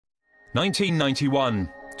1991.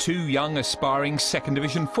 Two young aspiring second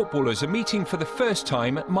division footballers are meeting for the first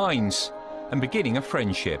time at Mainz and beginning a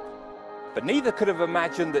friendship. But neither could have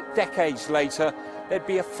imagined that decades later there'd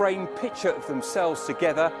be a framed picture of themselves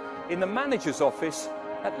together in the manager's office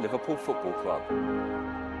at Liverpool Football Club.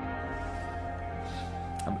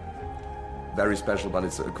 Very special, but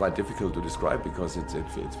it's quite difficult to describe because it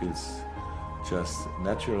feels just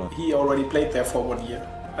natural. He already played there for 1 year.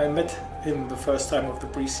 I met him the first time of the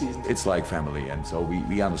pre-season. It's like family, and so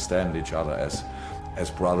we understand each other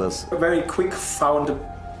as brothers. Very quick found a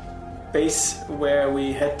base where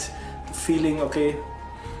we had the feeling, okay,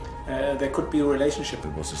 there could be a relationship.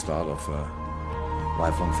 It was the start of a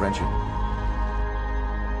lifelong friendship.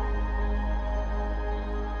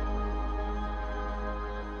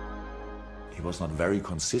 He was not very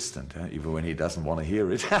consistent, even when he doesn't want to hear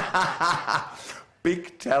it.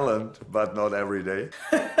 Big talent, but not every day.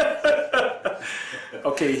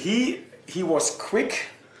 Okay, he was quick.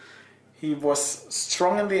 He was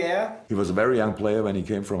strong in the air. He was a very young player when he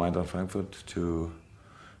came from Eintracht Frankfurt to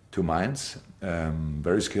Mainz.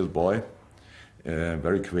 Very skilled boy,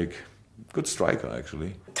 very quick, good striker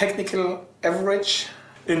actually. Technical average,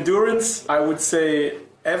 endurance I would say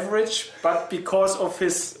average, but because of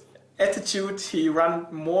his attitude he ran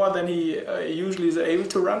more than he usually is able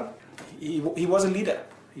to run. He was a leader.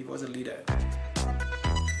 He was a leader.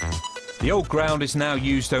 The old ground is now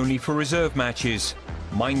used only for reserve matches.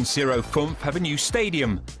 Mainz 05 have a new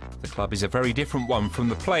stadium. The club is a very different one from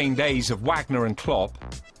the playing days of Wagner and Klopp.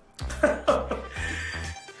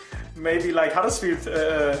 Maybe like Huddersfield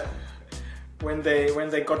when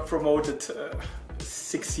they got promoted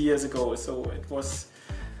 6 years ago. So it was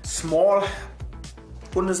small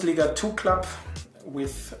Bundesliga 2 club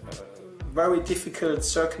with very difficult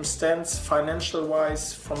circumstance,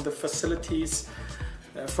 financial-wise, from the facilities,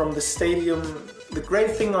 from the stadium. The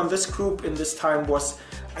great thing on this group in this time was,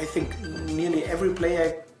 I think, nearly every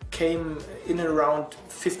player came in and around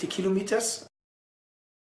 50 kilometers.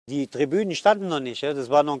 Die Tribünen standen noch nicht, das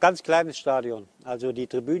war noch ein ganz kleines Stadion. Also die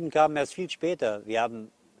Tribünen kamen erst viel später. Wir haben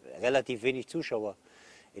relativ wenig Zuschauer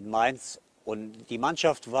in Mainz und die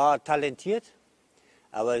Mannschaft war talentiert,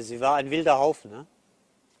 aber sie war ein wilder Haufen. Ne?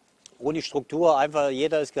 Ohne Struktur, einfach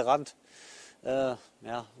jeder ist gerannt, ja,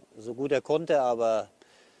 so gut er konnte, aber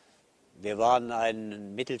wir waren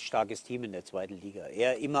ein mittelstarkes Team in der zweiten Liga.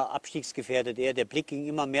 Er immer abstiegsgefährdet, der Blick ging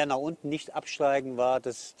immer mehr nach unten, nicht absteigen war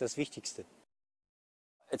das Wichtigste.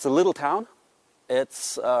 It's a little town,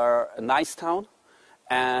 it's a nice town,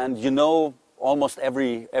 and you know almost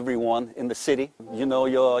everyone in the city. You know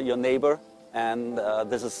your neighbor, and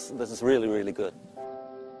this is really, really good.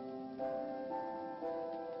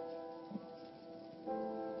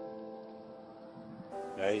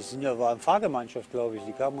 Ja, die war eine Fahrgemeinschaft, glaube ich.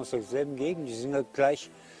 Die kamen aus derselben Gegend. Die sind ja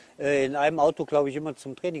gleich in einem Auto, glaube ich, immer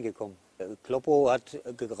zum Training gekommen. Kloppo hat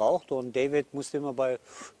geraucht und David musste immer bei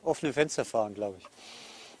offenen Fenstern fahren, glaube ich.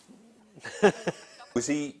 Was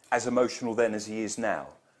he as emotional then as he is now?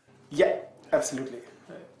 Yeah, absolutely.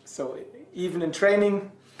 So even in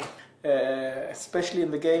training, especially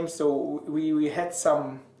in the game, so we had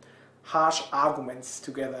some harsh arguments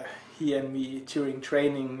together, he and me, during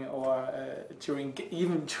training or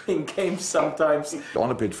even during games sometimes.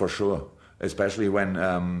 On a pitch for sure, especially when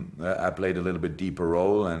I played a little bit deeper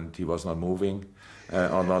role and he was not moving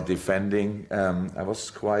or not defending. I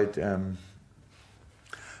was quite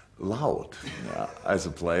loud as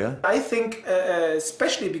a player. I think,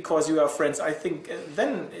 especially because you are friends, I think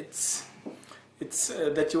then it's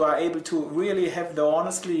that you are able to really have the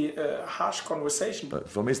honestly harsh conversation. But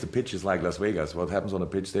for me, the pitch is like Las Vegas. What happens on the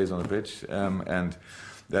pitch stays on the pitch, and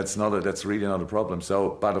that's really not a problem.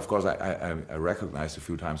 So, but of course, I recognized a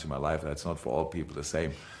few times in my life that's not for all people the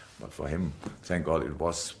same. But for him, thank God, it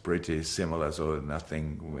was pretty similar. So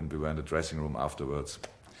nothing when we were in the dressing room afterwards.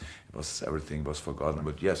 Everything was forgotten.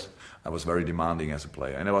 But yes, I was very demanding as a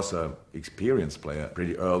player, and I was an experienced player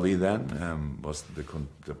pretty early then. Was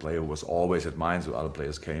the player who was always at Mainz. So other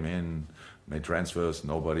players came in, made transfers.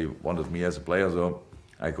 Nobody wanted me as a player, so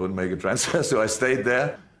I couldn't make a transfer. So I stayed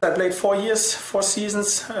there. I played 4 years, 4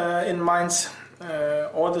 seasons in Mainz.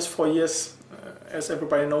 All these 4 years, as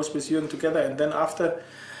everybody knows, with Jurgen together. And then after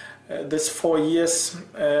this 4 years,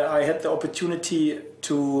 I had the opportunity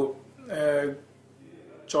to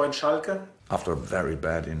join Schalke. After a very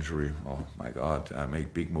bad injury, oh my God, I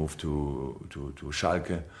made big move to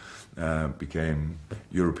Schalke, became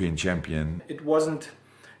European champion. It wasn't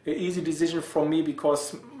an easy decision for me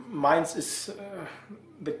because Mainz is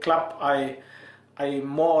the club I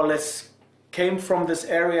more or less came from this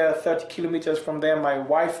area, 30 kilometers from there. My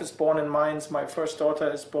wife is born in Mainz, my first daughter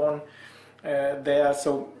is born there,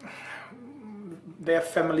 so their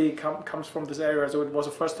family comes from this area, so it was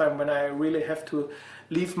the first time when I really have to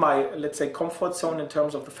leave my, let's say, comfort zone in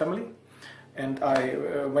terms of the family. And I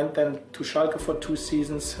went then to Schalke for 2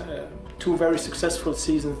 seasons, 2 very successful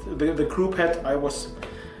seasons. The group had, I was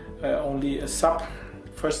only a sub.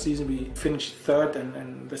 First season we finished 3rd,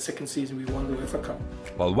 and the second season we won the UEFA Cup.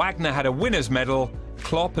 While Wagner had a winner's medal,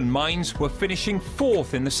 Klopp and Mainz were finishing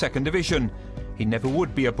 4th in the 2nd division. He never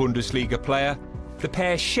would be a Bundesliga player. The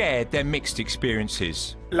pair shared their mixed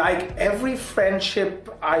experiences. Like every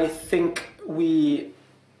friendship, I think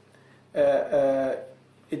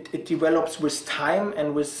it develops with time,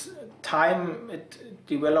 and with time it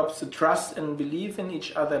develops the trust and belief in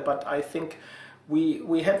each other. But I think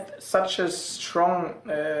we had such a strong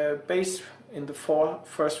base in the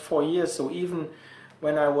first 4 years. So even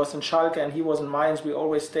when I was in Schalke and he was in Mainz, we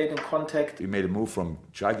always stayed in contact. We made a move from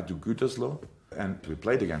Schalke to Gütersloh, and we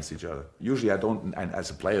played against each other. Usually I don't, and as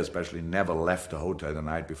a player especially, never left the hotel the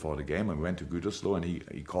night before the game. And we went to Gütersloh, and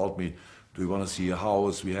he called me, do you want to see a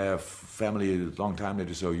house? We have family, a long time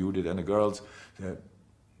later, so you did, and the girls.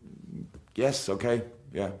 Yes, okay,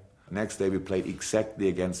 yeah. Next day we played exactly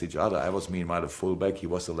against each other. I was meanwhile the fullback, he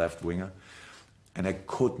was the left winger. And I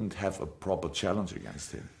couldn't have a proper challenge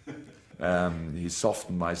against him. He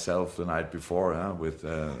softened myself the night before with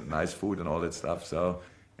nice food and all that stuff.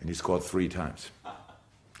 And he scored 3 times.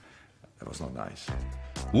 That was not nice.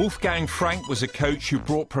 Wolfgang Frank was a coach who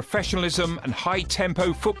brought professionalism and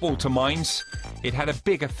high-tempo football to Mainz. It had a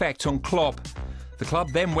big effect on Klopp. The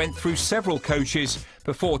club then went through several coaches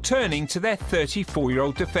before turning to their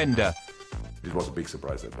 34-year-old defender. It was a big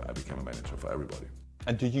surprise that I became a manager for everybody.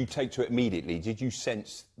 And did you take to it immediately? Did you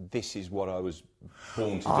sense this is what I was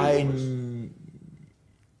born to do?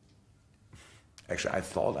 Actually, I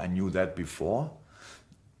thought I knew that before,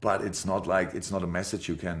 but it's not a message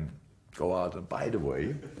you can go out and, by the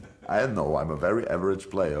way, I know I'm a very average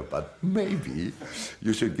player, but maybe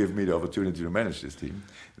you should give me the opportunity to manage this team.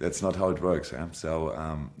 That's not how it works.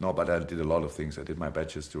 No, but I did a lot of things. I did my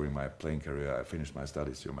bachelor's during my playing career. I finished my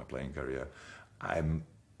studies during my playing career. I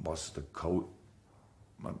was the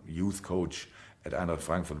youth coach at Eintracht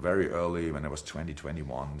Frankfurt very early when I was 20,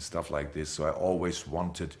 21, stuff like this. So I always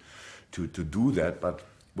wanted to do that, but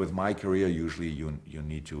with my career, usually you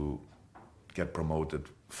need to get promoted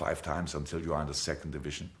 5 times until you are in the 2nd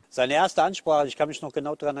division. Seine erste Ansprache, ich kann mich noch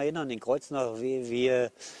genau daran erinnern, in Kreuznach, wie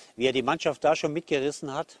er die Mannschaft da schon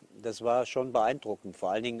mitgerissen hat, das war schon beeindruckend,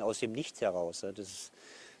 vor allen Dingen aus dem Nichts heraus.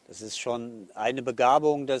 Das ist schon eine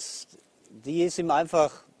Begabung, die ist ihm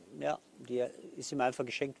einfach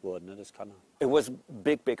geschenkt worden, das kann er. It was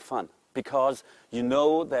big fun, because you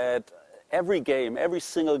know that every game, every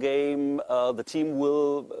single game, the team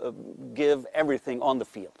will give everything on the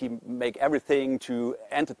field. He make everything to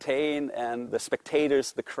entertain, and the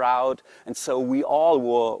spectators, the crowd, and so we all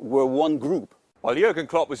were one group. While Jurgen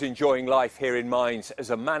Klopp was enjoying life here in Mainz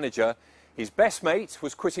as a manager, his best mate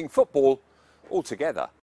was quitting football altogether.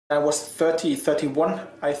 I was 31,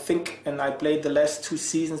 I think, and I played the last 2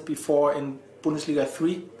 seasons before in Bundesliga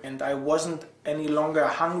 3, and I wasn't any longer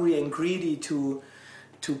hungry and greedy to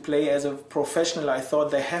play as a professional. I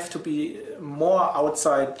thought there have to be more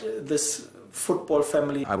outside this football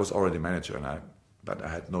family. I was already manager, but I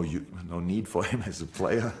had no need for him as a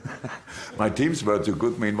player. My teams were too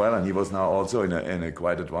good meanwhile, and he was now also in a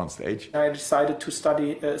quite advanced age. I decided to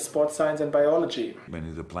study sports science and biology.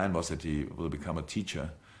 When the plan was that he will become a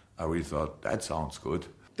teacher, I really thought, that sounds good.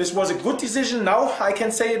 This was a good decision. Now I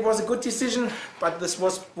can say it was a good decision, but this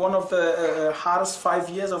was one of the hardest 5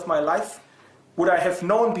 years of my life. Would I have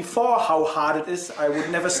known before how hard it is, I would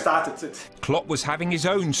never started it. Klopp was having his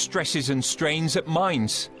own stresses and strains at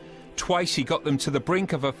Mainz. Twice he got them to the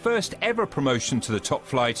brink of a first ever promotion to the top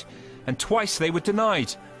flight, and twice they were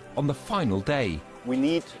denied on the final day. We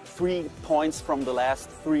need 3 points from the last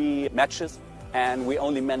 3 matches, and we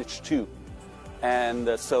only managed 2.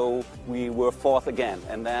 And so we were 4th again.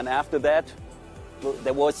 And then after that,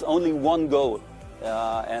 there was only 1 goal.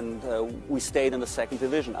 And we stayed in the 2nd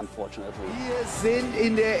division, unfortunately. Wir sind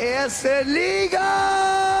in der ersten Liga!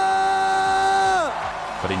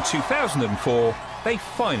 But in 2004, they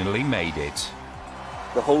finally made it.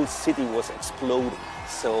 The whole city was exploding,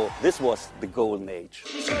 so this was the golden age.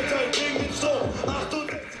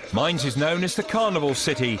 Mainz is known as the Carnival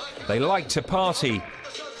City. They like to party.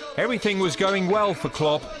 Everything was going well for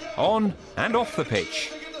Klopp, on and off the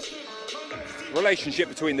pitch. The relationship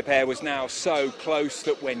between the pair was now so close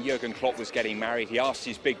that when Jurgen Klopp was getting married, he asked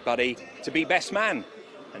his big buddy to be best man.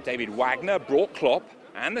 And David Wagner brought Klopp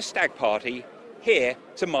and the stag party here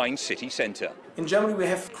to Mainz city centre. In Germany we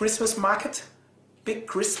have Christmas market, big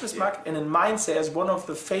Christmas market, and in Mainz there's one of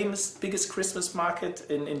the biggest Christmas market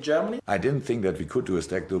in Germany. I didn't think that we could do a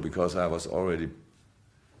stag do because I was already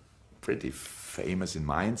pretty famous in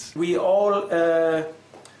Mainz. We all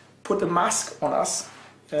put a mask on us,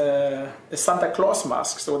 a Santa Claus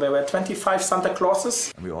mask. So there were 25 Santa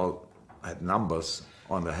Clauses. We all had numbers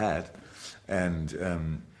on the head,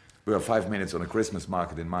 and we were 5 minutes on a Christmas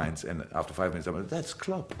market in Mainz, and after 5 minutes I went, that's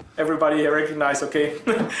Klopp. Everybody recognized, okay,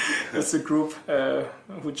 it's a group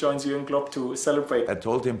who joins Jurgen Klopp to celebrate. I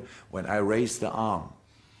told him, when I raise the arm,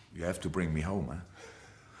 you have to bring me home.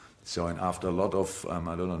 So, and after a lot of,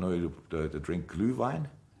 I don't know, the drink Glühwein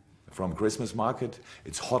from Christmas market,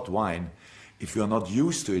 it's hot wine. If you're not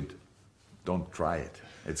used to it, don't try it.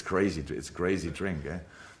 It's crazy drink.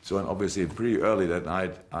 So, and obviously pretty early that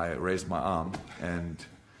night, I raised my arm, and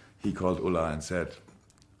he called Ulla and said,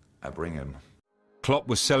 I bring him. Klopp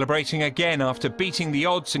was celebrating again after beating the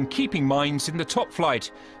odds and keeping Mainz in the top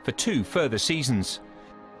flight for 2 further seasons.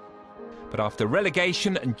 But after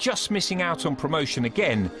relegation and just missing out on promotion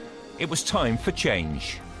again, it was time for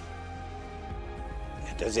change.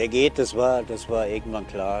 Dass geht, das war irgendwann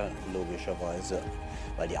klar, logischerweise.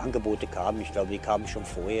 Weil die Angebote kamen, ich glaube, die kamen schon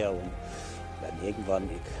vorher. Und dann irgendwann,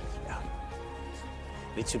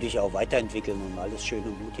 willst du dich auch weiterentwickeln und alles schön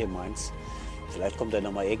und gut hier in Mainz. Vielleicht kommt er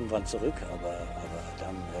noch mal irgendwann zurück, aber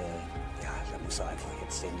dann, dann muss er einfach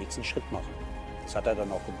jetzt den nächsten Schritt machen. Das hat er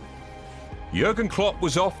dann auch gemacht. Jurgen Klopp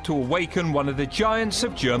was off to awaken one of the giants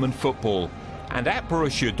of German football. And at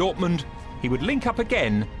Borussia Dortmund, he would link up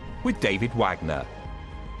again with David Wagner.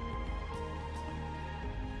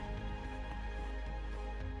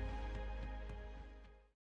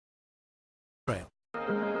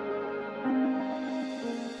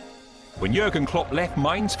 When Jurgen Klopp left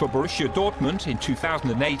Mainz for Borussia Dortmund in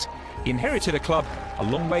 2008, he inherited a club a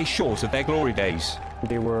long way short of their glory days.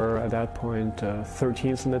 They were at that point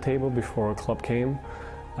 13th in the table before Klopp came,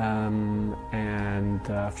 and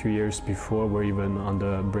a few years before were even on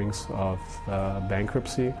the brinks of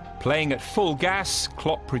bankruptcy. Playing at full gas,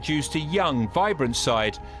 Klopp produced a young, vibrant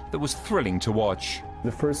side that was thrilling to watch.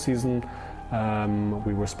 The first season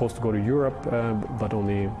we were supposed to go to Europe, but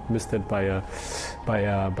only missed it by an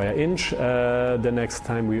inch. The next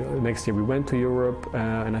year we went to Europe,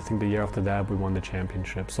 and I think the year after that we won the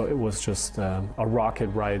championship. So it was just a rocket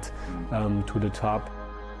ride to the top.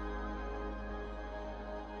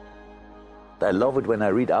 I love it when I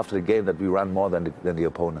read after the game that we run more than the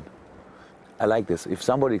opponent. I like this. If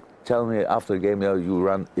somebody tells me after the game, you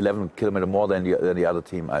run 11 kilometers more than the other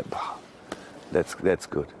team, that's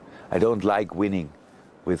good. I don't like winning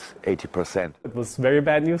with 80%. It was very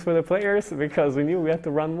bad news for the players because we knew we had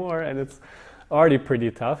to run more, and it's already pretty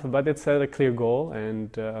tough, but it set a clear goal,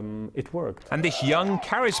 and it worked. And this young,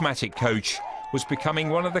 charismatic coach was becoming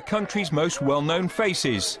one of the country's most well-known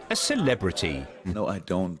faces, a celebrity. No, I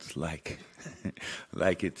don't like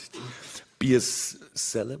it. Be a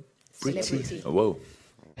celebrity. Oh, whoa.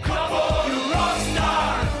 Come on, you rock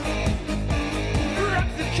star! Rock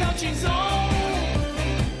the country zone!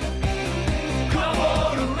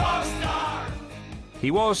 He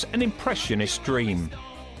was an impressionist dream.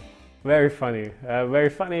 Very funny. Very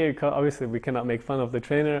funny. Obviously, we cannot make fun of the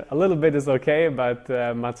trainer. A little bit is okay, but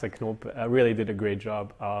Matze Knob really did a great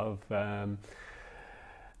job of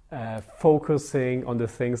focusing on the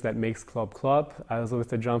things that makes Klopp Klopp, also with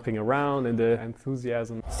the jumping around and the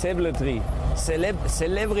enthusiasm. Celebrity.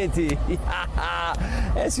 Celebrity.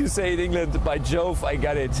 As you say in England, by Jove, I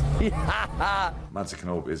got it. Matze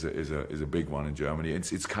Knob is a big one in Germany.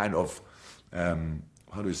 It's kind of,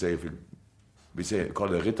 how do we say,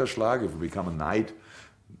 call it a Ritterschlag, if you become a knight,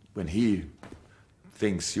 when he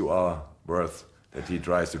thinks you are worth, that he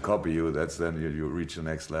tries to copy you, that's then you reach the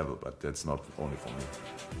next level, but that's not only for me.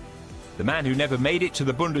 The man who never made it to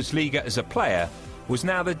the Bundesliga as a player was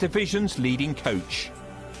now the division's leading coach.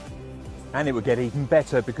 And it would get even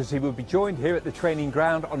better because he would be joined here at the training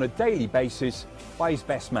ground on a daily basis by his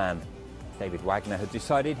best man. David Wagner had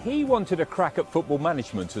decided he wanted a crack at football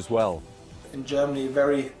management as well. In Germany,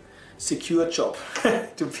 very secure job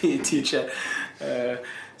to be a teacher.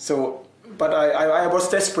 But I was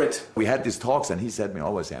desperate. We had these talks, and he said me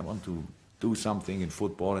always, I want to do something in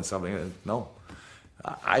football and something. No,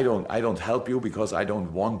 I don't help you because I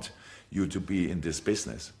don't want you to be in this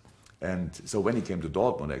business. And so when he came to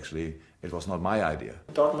Dortmund, actually, it was not my idea.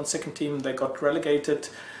 Dortmund second team, they got relegated.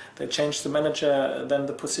 They changed the manager. Then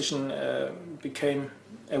the position became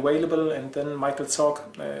available, and then Michael Zorc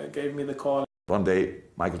gave me the call. One day,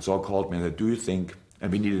 Michael Zorc called me and said, do you think, and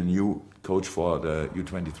we need a new coach for the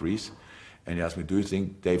U23s, and he asked me, do you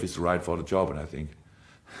think Dave is right for the job? And I think,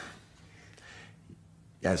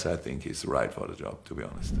 Yes, I think he's right for the job, to be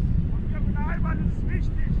honest.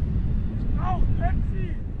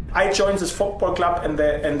 I joined this football club and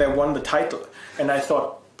they won the title. And I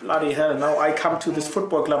thought, bloody hell, now I come to this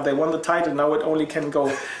football club, they won the title, now it only can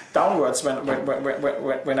go downwards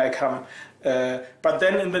when I come. But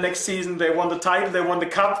then in the next season they won the title, they won the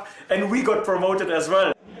cup, and we got promoted as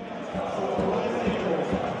well.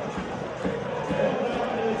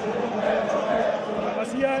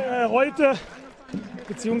 Was hier heute,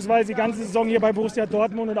 beziehungsweise die ganze Saison hier bei Borussia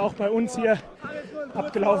Dortmund und auch bei uns hier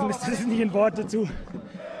abgelaufen ist, das ist nicht in Worte zu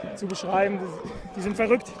beschreiben. Die sind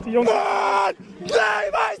verrückt, die Jungs.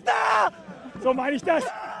 So meine ich das.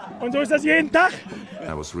 Und so ist das jeden Tag.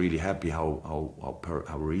 I was really happy how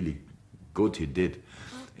really good he did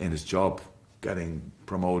in his job, getting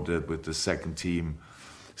promoted with the second team,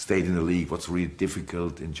 stayed in the league. What's really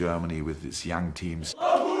difficult in Germany with these young teams.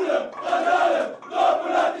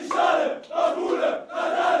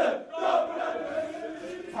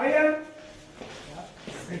 Feiern.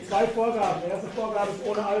 Es gibt zwei Vorgaben. Die erste Vorgabe ist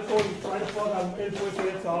ohne Alkohol, die zweite Vorgabe um 11 Uhr ist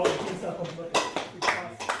hier zu Hause. Dienstag kommt wirklich.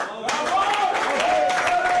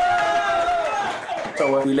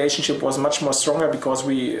 Our relationship was much more stronger because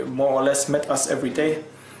we more or less met us every day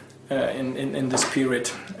in this period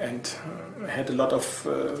and had a lot of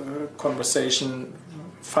conversation,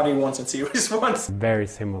 funny ones and serious ones. Very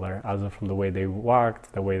similar, also from the way they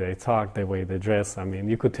walked, the way they talked, the way they dressed. I mean,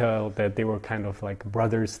 you could tell that they were kind of like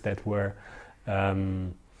brothers that were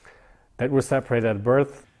separated at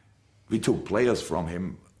birth. We took players from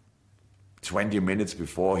him 20 minutes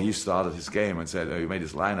before he started his game and said, he made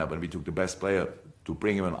his lineup, and we took the best player to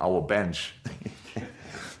bring him on our bench.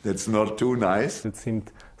 That's not too nice. It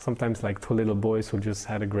seemed sometimes like two little boys who just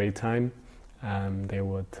had a great time. They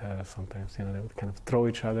would sometimes, they would kind of throw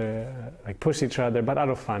each other, like push each other, but out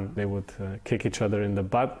of fun. They would kick each other in the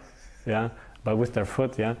butt, yeah, but with their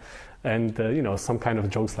foot, yeah. And some kind of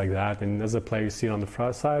jokes like that. And as a player, you see it on the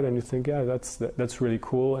front side, and you think, yeah, that's really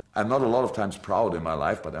cool. I'm not a lot of times proud in my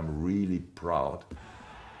life, but I'm really proud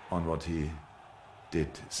on what he did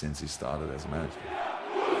since he started as a manager.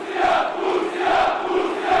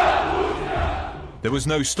 There was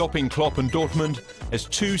no stopping Klopp and Dortmund, as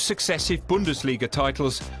two successive Bundesliga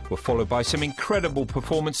titles were followed by some incredible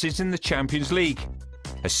performances in the Champions League.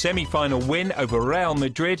 A semi-final win over Real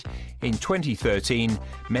Madrid in 2013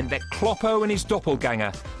 meant that Kloppo and his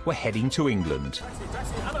doppelganger were heading to England.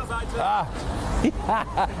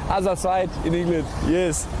 Other side in England,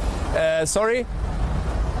 yes. Sorry?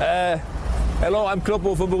 Hello, I'm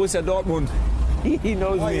Kloppo from Borussia Dortmund. He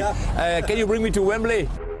knows me. Yeah. Can you bring me to Wembley?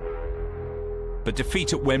 But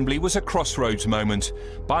defeat at Wembley was a crossroads moment.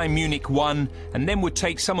 Bayern Munich won and then would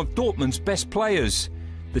take some of Dortmund's best players.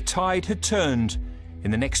 The tide had turned. In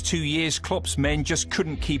the next 2 years, Klopp's men just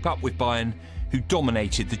couldn't keep up with Bayern, who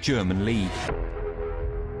dominated the German league.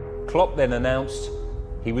 Klopp then announced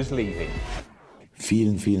he was leaving.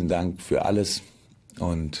 Vielen Dank für alles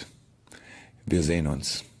und wir sehen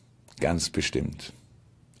uns ganz bestimmt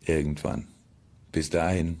irgendwann. Bis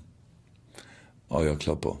dahin, euer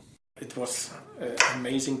Kloppo. It was an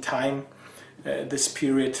amazing time, this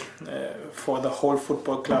period, for the whole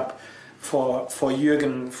football club, for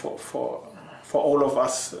Jurgen, for all of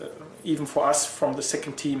us, even for us from the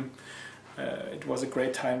second team. It was a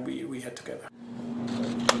great time we had together.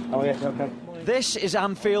 This is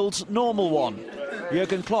Anfield's normal one.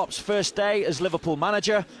 Jurgen Klopp's first day as Liverpool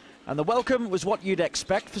manager, and the welcome was what you'd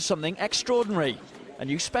expect for something extraordinary. A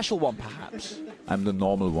new special one, perhaps. I'm the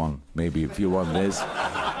normal one, maybe, if you want this.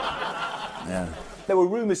 Yeah. There were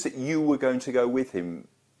rumours that you were going to go with him.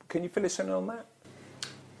 Can you fill us in on that?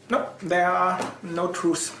 No, there are no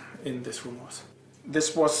truths in these rumours.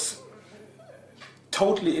 This was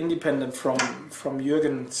totally independent from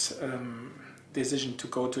Jurgen's decision to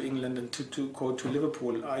go to England and to go to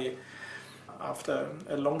Liverpool. After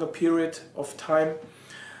a longer period of time,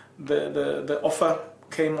 the offer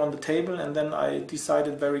came on the table, and then I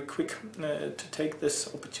decided very quick to take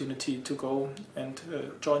this opportunity to go and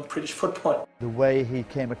join British football. The way he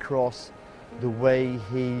came across, the way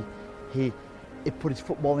he put his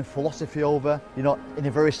footballing philosophy over, in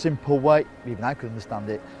a very simple way, even I could understand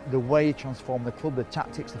it. The way he transformed the club, the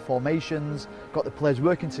tactics, the formations, got the players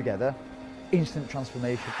working together, instant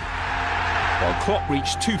transformation. While Klopp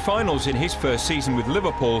reached 2 finals in his first season with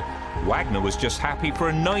Liverpool, Wagner was just happy for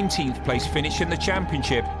a 19th place finish in the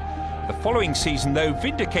Championship. The following season, though,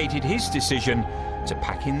 vindicated his decision to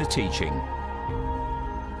pack in the teaching.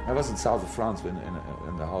 I was in south of France in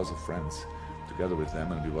the house of friends together with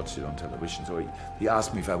them, and we watched it on television. So he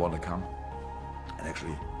asked me if I want to come. And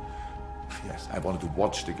actually, yes, I wanted to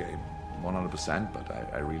watch the game 100%, but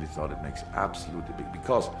I really thought it makes absolutely big,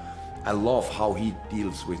 because I love how he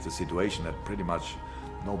deals with the situation that pretty much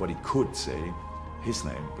nobody could say his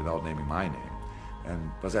name without naming my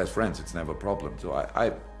name. But as friends, it's never a problem. So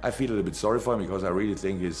I feel a little bit sorry for him, because I really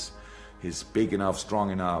think he's big enough,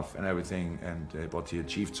 strong enough, and everything, and what he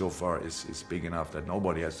achieved so far is big enough that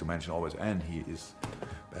nobody has to mention always, and he is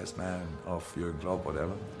best man of Jurgen Klopp,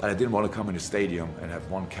 whatever. But I didn't want to come in the stadium and have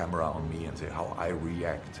one camera on me and say how I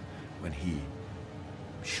react when he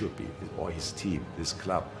should be, or his team, this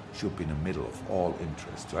club, should be in the middle of all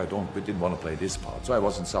interest. So we didn't want to play this part. So I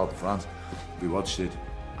was in south of France, we watched it,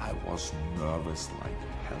 I was nervous like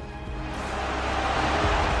hell.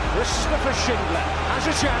 Christopher Schindler has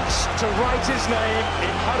a chance to write his name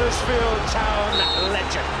in Huddersfield Town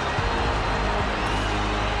legend.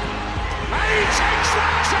 And he takes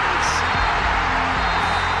that chance!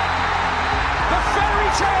 The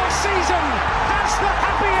fairy tale season has the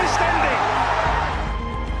happiest ending!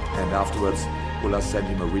 And afterwards, Ulla sent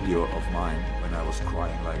him a video of mine when I was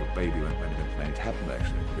crying like a baby when it happened,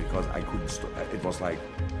 actually, because I couldn't stop. It was like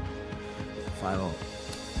the final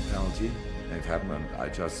penalty. It happened and I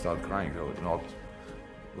just started crying, so not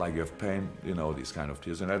like you have pain, you know, these kind of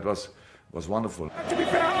tears, and that was wonderful. To be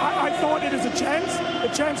fair, I thought it is a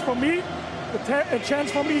chance for me, a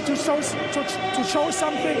chance for me to show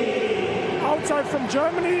something outside from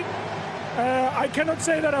Germany. I cannot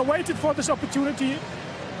say that I waited for this opportunity.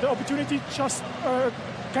 The opportunity just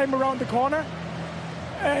came around the corner,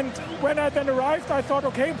 and when I then arrived, I thought,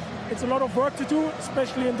 okay, it's a lot of work to do,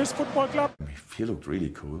 especially in this football club. He looked really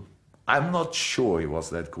cool. I'm not sure he was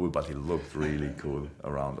that cool, but he looked really cool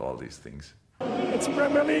around all these things. It's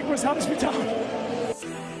Premier League with Huddersfield Town.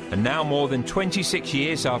 And now, more than 26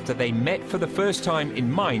 years after they met for the first time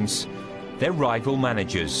in Mainz, they're rival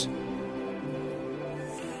managers.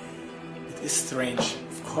 It is strange,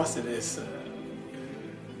 of course it is.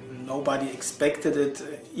 Nobody expected it,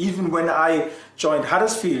 even when I joined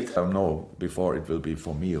Huddersfield. I know before it will be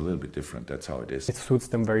for me a little bit different, that's how it is. It suits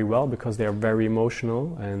them very well because they are very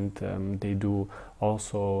emotional, and they do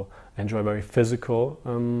also enjoy very physical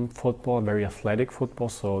football, very athletic football,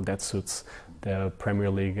 so that suits the Premier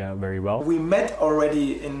League very well. We met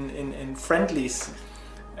already in friendlies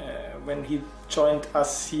when he joined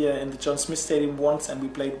us here in the John Smith Stadium once, and we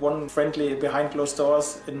played one friendly behind closed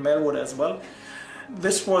doors in Melwood as well.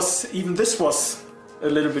 This was a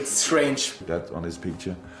little bit strange. That on this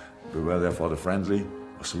picture, we were there for the friendly.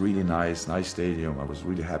 It was really nice stadium. I was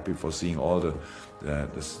really happy for seeing all the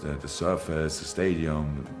surface, the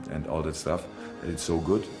stadium, and all that stuff. It's so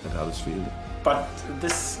good at Huddersfield. But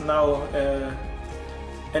this now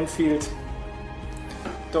Enfield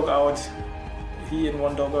dugout, he in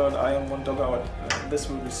one dugout, I in one dugout. This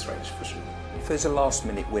will be strange for sure. If there's a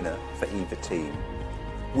last-minute winner for either team,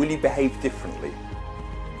 will you behave differently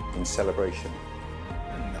in celebration?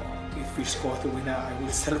 No, if we score the winner, I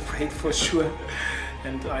will celebrate for sure.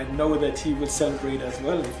 And I know that he will celebrate as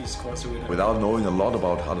well if he scores the winner. Without knowing a lot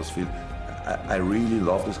about Huddersfield, I really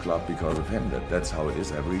love this club because of him. That's how it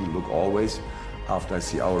is. I really look always, after I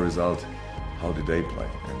see our result, how did they play?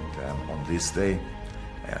 And on this day,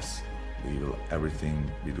 yes, we'll do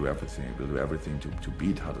everything to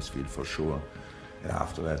beat Huddersfield for sure. And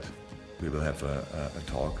after that, we will have a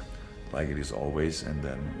talk like it is always, and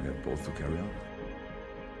then we have both to carry on.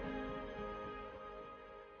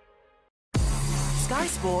 Sky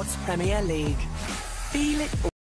Sports Premier League. Feel it